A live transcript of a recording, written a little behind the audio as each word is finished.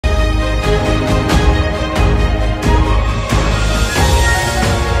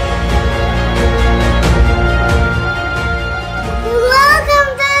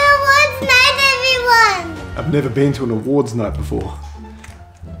I've never been to an awards night before.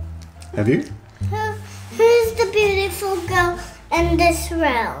 Have you? Who's the beautiful girl in this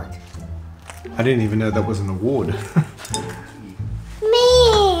world? I didn't even know that was an award.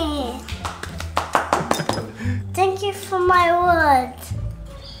 Me! Thank you for my award.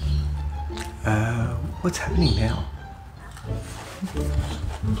 What's happening now?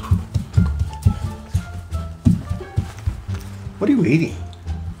 What are you eating?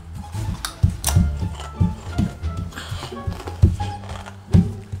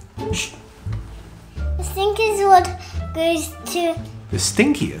 I think is what goes to The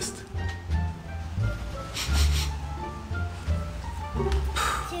stinkiest?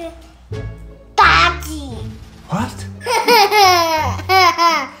 Daddy. What?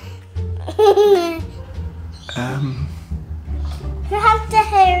 Who has the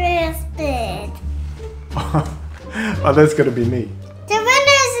hairiest beard? Oh, that's gotta be me. The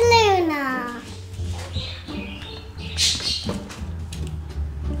winner is Luna.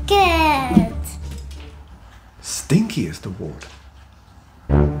 Good. Stinkiest award.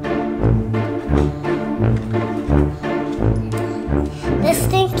 The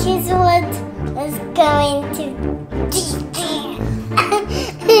stinkiest one is going to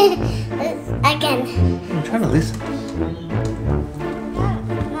again. I'm trying to listen.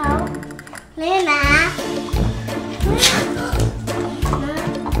 No. Luna.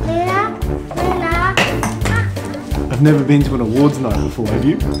 Luna. I've never been to an awards night before, have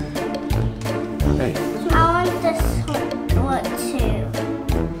you? Hey. I want this one too.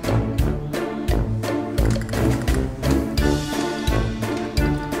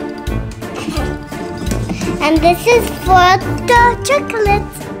 And this is for the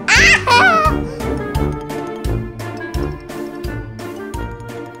chocolates. Ah!